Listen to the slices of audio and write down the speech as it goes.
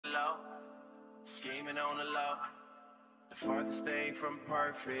low, scheming on the low. The farthest thing from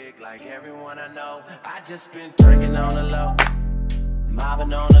perfect, like everyone I know. I just been drinking on the low,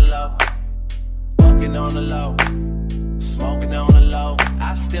 mobbing on the low, fucking on the low, smoking on the low.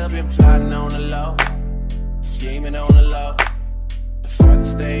 I still been plotting on the low, scheming on the low. The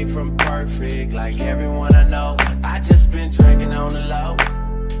farthest thing from perfect, like everyone I know. I just been drinking on the low,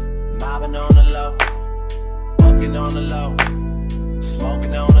 mobbing on the low, fucking on the low,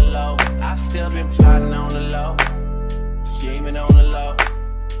 smoking on the low. I still been plotting on the low, scheming on the low.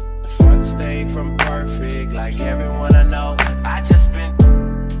 The farthest thing from perfect, like everyone I know. I just been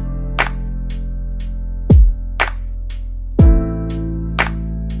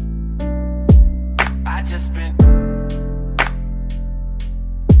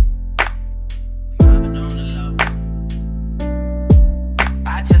mobbing on the low.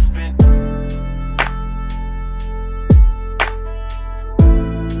 I just been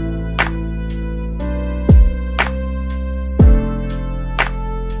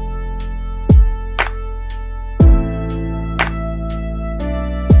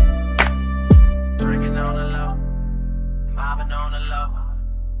drinking on the low, mobbing on the low,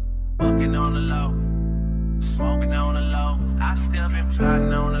 fucking on the low, smoking on the low. I still been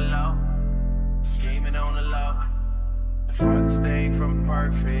plotting on the low, scheming on the low. The farthest thing from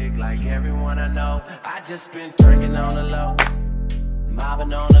perfect, like everyone I know. I just been drinking on the low,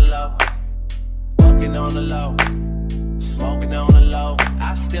 mobbing on the low, fucking on the low, smoking on the low.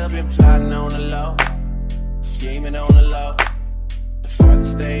 I still been plotting on the low, scheming on the low. The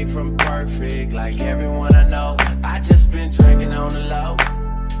farthest thing from perfect, like everyone I know. I just been drinking on the low,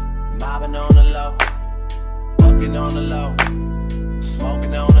 mobbing on the low, fucking on the low,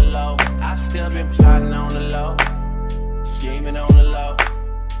 smoking on the low. I still been plotting on the low, scheming on the low.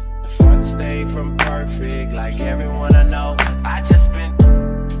 The farthest thing from perfect, like everyone I know. I just been